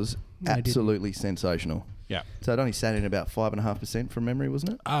 That was absolutely sensational. Yeah. So it only sat in about 5.5% from memory,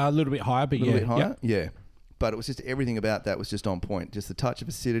 wasn't it? A little bit higher, but A little bit higher? Yeah. Yeah. But it was just everything about that was just on point. Just the touch of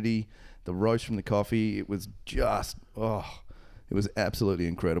acidity, the roast from the coffee. It was just, it was absolutely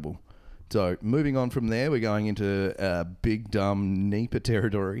incredible. So moving on from there, we're going into big dumb NEPA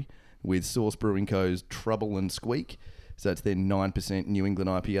territory with Source Brewing Co.'s Trouble and Squeak. So it's their 9% New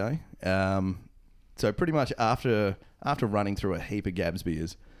England IPA. So pretty much after running through a heap of Gabs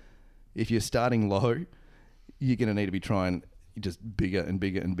beers, if you're starting low, you're going to need to be trying just bigger and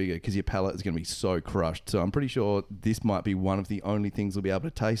bigger and bigger because your palate is going to be so crushed. So I'm pretty sure this might be one of the only things we'll be able to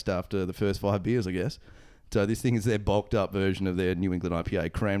taste after the first 5 beers, I guess. So this thing is their bulked up version of their New England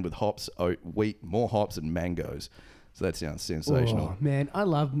IPA, crammed with hops, oat, wheat, more hops, and mangoes. So that sounds sensational. Oh, man, I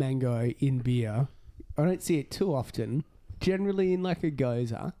love mango in beer. I don't see it too often, generally in like a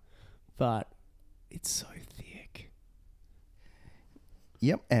goza, but it's so thick.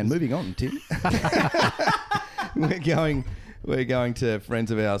 Yep, and moving on, Tim. We're going to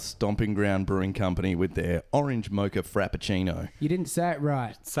friends of ours, Stomping Ground Brewing Company, with their Orange Mocha Frappuccino. You didn't say it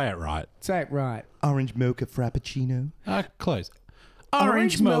right. Say it right. Say it right. Orange Mocha Frappuccino? Close.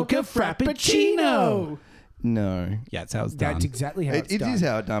 Orange Mocha Frappuccino. No. Yeah, that's how it's done. That's exactly how it's It done. is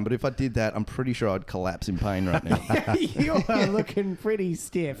how it's done, but if I did that, I'm pretty sure I'd collapse in pain right now. You are looking pretty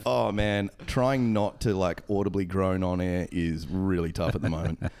stiff. Oh, man. Trying not to, audibly groan on air is really tough at the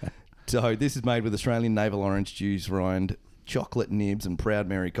moment. So this is made with Australian navel orange juice rind, chocolate nibs, and Proud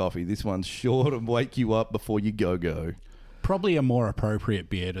Mary coffee. This one's sure to wake you up before you go. Probably a more appropriate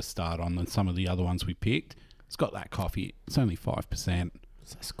beer to start on than some of the other ones we picked. It's got that coffee. It's only 5%.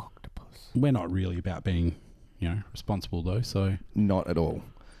 We're not really about being, responsible though. So Not at all.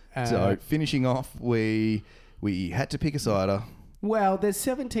 So finishing off, we had to pick a cider. Well, there's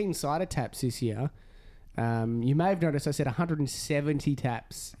 17 cider taps this year. You may have noticed I said 170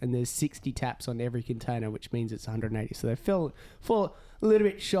 taps, and there's 60 taps on every container, which means it's 180. So they fall a little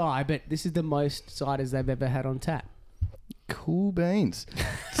bit shy, but this is the most ciders they've ever had on tap. Cool beans.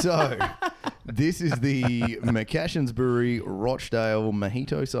 So this is the McCashin's Brewery Rochdale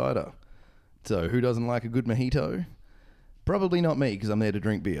Mojito Cider. So who doesn't like a good mojito? Probably not me, because I'm there to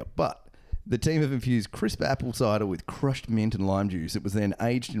drink beer. But the team have infused crisp apple cider with crushed mint and lime juice. It was then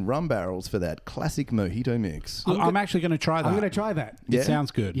aged in rum barrels for that classic mojito mix. I'm actually going to try that. I'm going to try that. It Yeah? sounds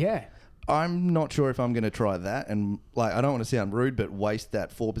good. Yeah. I'm not sure if I'm going to try that. And I don't want to sound rude, but waste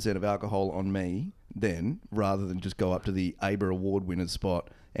that 4% of alcohol on me then, rather than just go up to the Aber Award winners spot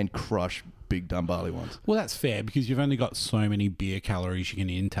and crush big dumb barley ones. Well, that's fair because you've only got so many beer calories you can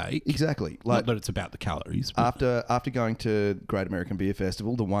intake. Exactly. Not that it's about the calories. But After going to Great American Beer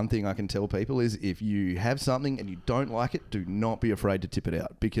Festival, the one thing I can tell people is if you have something and you don't like it, do not be afraid to tip it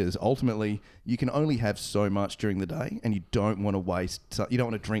out, because ultimately you can only have so much during the day, and you don't want to waste. You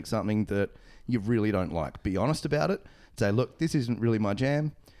don't want to drink something that you really don't like. Be honest about it. Say, look, this isn't really my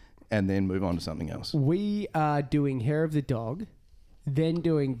jam, and then move on to something else. We are doing Hair of the Dog, then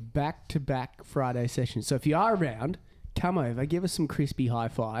doing back-to-back Friday sessions. So if you are around, come over, give us some crispy high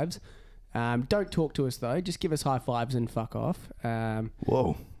fives. Don't talk to us, though. Just give us high fives and fuck off.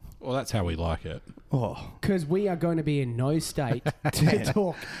 Whoa. well, that's how we like it. Oh. Because we are going to be in no state to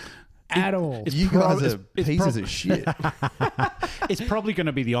talk at all. It's You prob- guys are it's pieces prob- of shit. It's probably going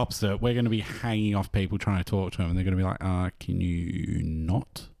to be the opposite. We're going to be hanging off people trying to talk to them, and they're going to be like, can you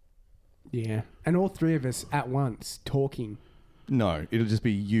not? Yeah. And all three of us at once talking. No, it'll just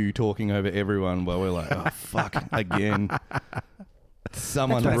be you talking over everyone while we're like, oh, fuck, again.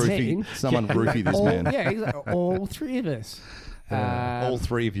 Someone That's what I mean. roofie this all, man. Yeah, exactly. All three of us. All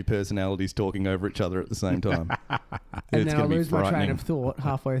three of your personalities talking over each other at the same time. And It's then gonna I'll be lose my train frightening. of thought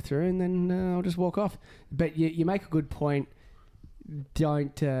halfway through, and then I'll just walk off. But you make a good point.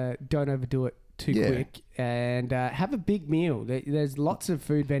 Don't overdo it too Yeah. quick, and have a big meal. There's lots of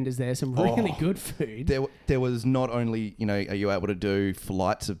food vendors there, some really good food. There was not only, are you able to do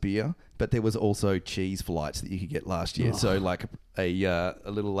flights of beer, but there was also cheese flights that you could get last year. So like a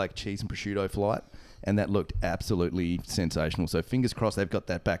little like cheese and prosciutto flight, and that looked absolutely sensational. So fingers crossed they've got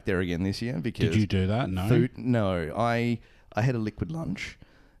that back there again this year. Because Did you do that? No. food? No, I had a liquid lunch,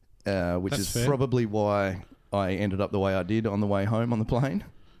 which That's is fair. probably why I ended up the way I did on the way home on the plane.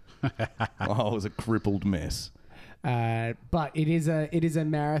 I was a crippled mess. But it is a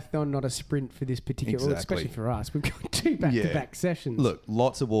marathon, not a sprint for this particular, well, Exactly. especially for us. We've got 2 back-to-back sessions. Look,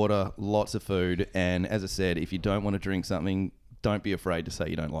 lots of water, lots of food, and as I said, if you don't want to drink something, don't be afraid to say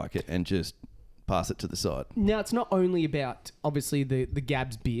you don't like it and just pass it to the side. Now, it's not only about, obviously, the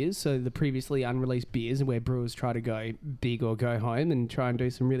Gabs beers, so the previously unreleased beers, where brewers try to go big or go home and try and do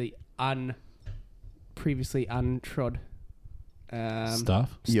some really previously untrod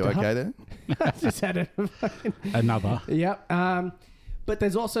Stuff. You stuff. okay there? I just had a Another. Yep. But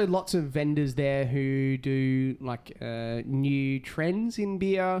there's also lots of vendors there who do like new trends in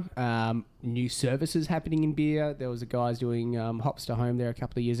beer, new services happening in beer. There was a guys doing hops to home there a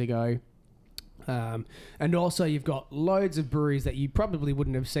couple of years ago. And also you've got loads of breweries that you probably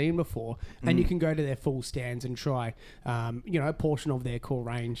wouldn't have seen before, and you can go to their full stands and try, a portion of their core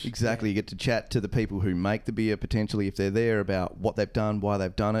range. Exactly. You get to chat to the people who make the beer, potentially, if they're there, about what they've done, why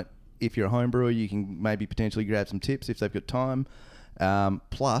they've done it. If you're a home brewer, you can maybe potentially grab some tips if they've got time.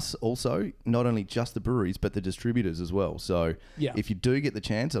 Plus, also, not only just the breweries, but the distributors as well. So Yeah. if you do get the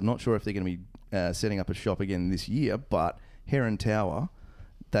chance, I'm not sure if they're going to be setting up a shop again this year, but Heron Tower,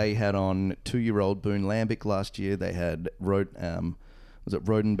 they had on 2-year-old Boone Lambic last year. They had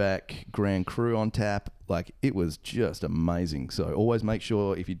Rodenbach Grand Cru on tap. Like, it was just amazing. So always make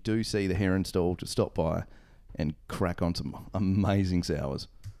sure if you do see the Heron stall, to stop by and crack on some amazing sours.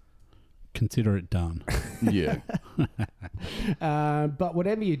 Consider it done. Yeah. But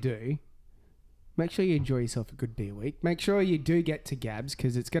whatever you do, make sure you enjoy yourself a good beer week. Make sure you do get to Gabs,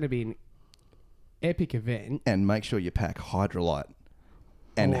 because it's going to be an epic event. And make sure you pack Hydrolyte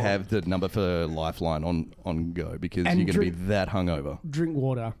and have the number for Lifeline on go, because And you're going to be drink- that hungover. Drink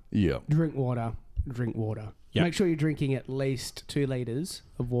water. Yeah. Drink water. Drink water. Yep. Make sure you're drinking at least 2 litres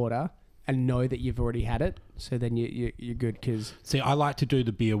of water, and know that you've already had it. So then you're good, because See, I like to do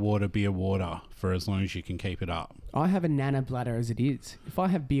the beer water for as long as you can keep it up. I have a nana bladder as it is. If I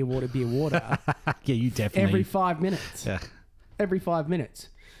have beer water, Yeah, you definitely. every 5 minutes. Yeah. Every 5 minutes.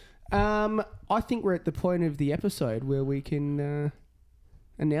 I think we're at the point of the episode where we can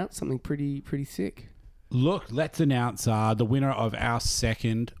announce something pretty sick. Look, let's announce the winner of our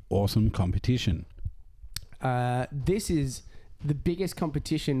second awesome competition. This is the biggest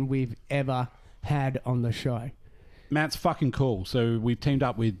competition we've ever had on the show. Matt's fucking cool. So we've teamed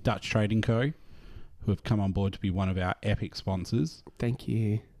up with Dutch Trading Co., who have come on board to be one of our epic sponsors. Thank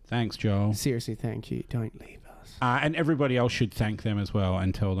you. Thanks, Joel. Seriously, thank you. Don't leave us. And everybody else should thank them as well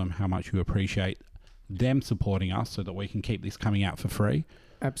and tell them how much you appreciate them supporting us so that we can keep this coming out for free.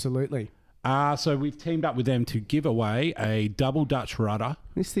 Absolutely. So we've teamed up with them to give away a double Dutch rudder.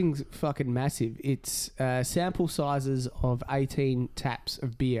 This thing's fucking massive. It's sample sizes of 18 taps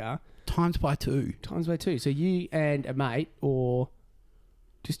of beer Times by 2. times by 2. So you and a mate, or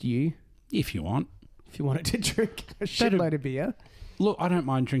just you, If you want. if you wanted to drink a shitload of beer. Look, I don't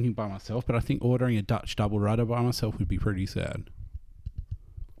mind drinking by myself, but I think ordering a Dutch double rudder by myself would be pretty sad.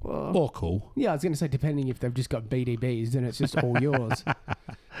 Well, Or cool. yeah, I was going to say, depending if they've just got BDBs, then it's just all yours.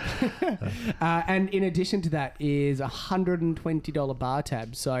 And in addition to that is a $120 bar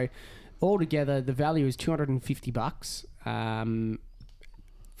tab. So altogether, the value is $250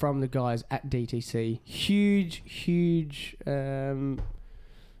 from the guys at DTC. Huge.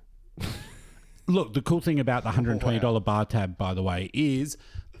 Look, the cool thing about the $120 bar tab, by the way, is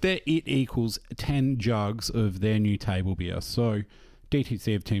that it equals 10 jugs of their new table beer. So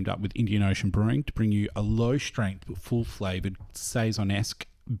DTC have teamed up with Indian Ocean Brewing to bring you a low-strength but full-flavoured Saison-esque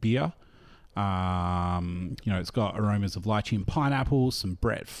beer. It's got aromas of lychee and pineapple, some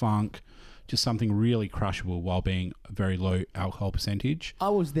Brett Funk, just something really crushable while being a very low alcohol percentage. I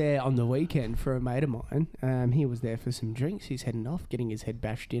was there on the weekend for a mate of mine. He was there for some drinks. He's heading off, getting his head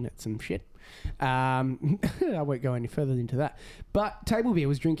bashed in at some shit. I won't go any further into that. But Table Beer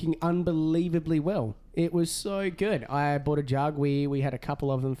was drinking unbelievably well. It was so good. I bought a jug. We had a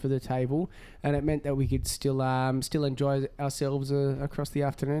couple of them for the table, and it meant that we could still enjoy ourselves across the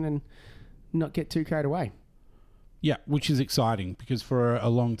afternoon and not get too carried away. Yeah, which is exciting because for a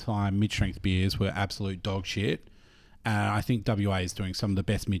long time, mid-strength beers were absolute dog shit. And I think WA is doing some of the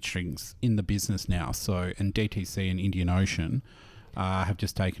best mid-strengths in the business now. So, and DTC and Indian Ocean have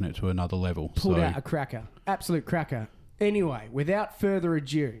just taken it to another level. Pulled out a cracker. Absolute cracker. Anyway, without further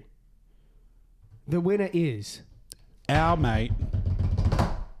ado, the winner is... our mate,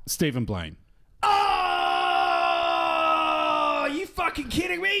 Stephen Blaine. Oh, are you fucking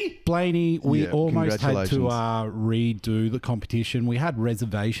kidding me? Blaney, we almost had to congratulations. redo the competition. We had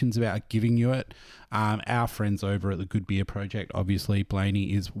reservations about giving you it. Our friends over at the Good Beer Project, obviously,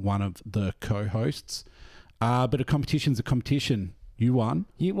 Blaney is one of the co-hosts. But a competition's a competition. You won.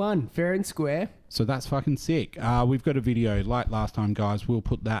 You won, fair and square. So that's fucking sick. We've got a video like last time, guys. We'll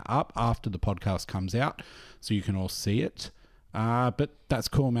put that up after the podcast comes out so you can all see it. But that's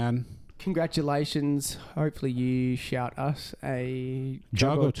cool, man. Congratulations. Hopefully you shout us a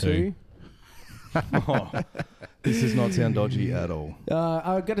Jug or two. This does not sound dodgy at all.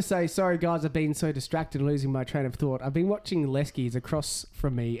 I've got to say, sorry guys, I've been so distracted and losing my train of thought. I've been watching Leskies across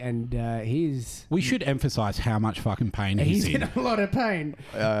from me, and We should emphasise how much fucking pain he's in in. a lot of pain,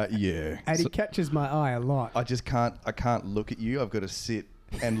 Yeah. and he catches my eye a lot. I just can't. I can't look at you. I've got to sit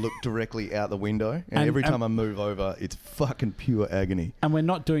and look directly out the window. And, And- every time I move over, it's fucking pure agony. And we're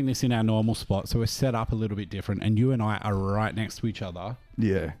not doing this in our normal spot, so we're set up a little bit different. And you and I are right next to each other,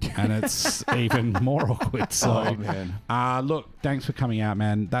 Yeah. and it's even more awkward. So, Oh, man. look, thanks for coming out,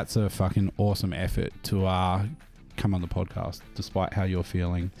 man. That's a fucking awesome effort to come on the podcast, despite how you're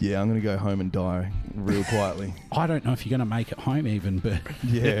feeling. Yeah, I'm going to go home and die real quietly. I don't know if you're going to make it home even, but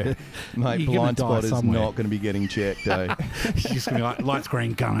Yeah. Mate, You're gonna blind die spot is somewhere. not going to be getting checked, eh? you're just going to be like, lights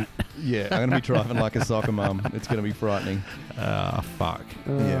green, gun it. Yeah, I'm going to be driving like a soccer mum. It's going to be frightening. Fuck.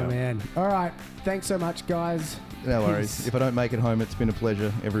 Oh Yeah. man! All right, thanks so much, guys. No worries. Peace. If I don't make it home, it's been a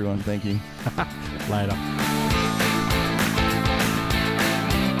pleasure, everyone. Thank you. Later.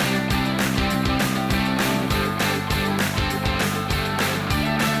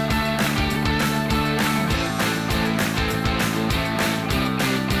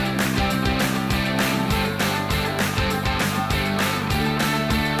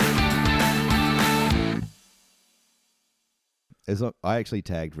 I actually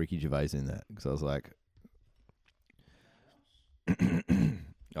tagged Ricky Gervais in that because I was like,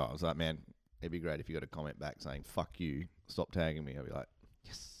 man, it'd be great if you got a comment back saying, fuck you, stop tagging me. I'd be like,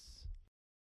 yes.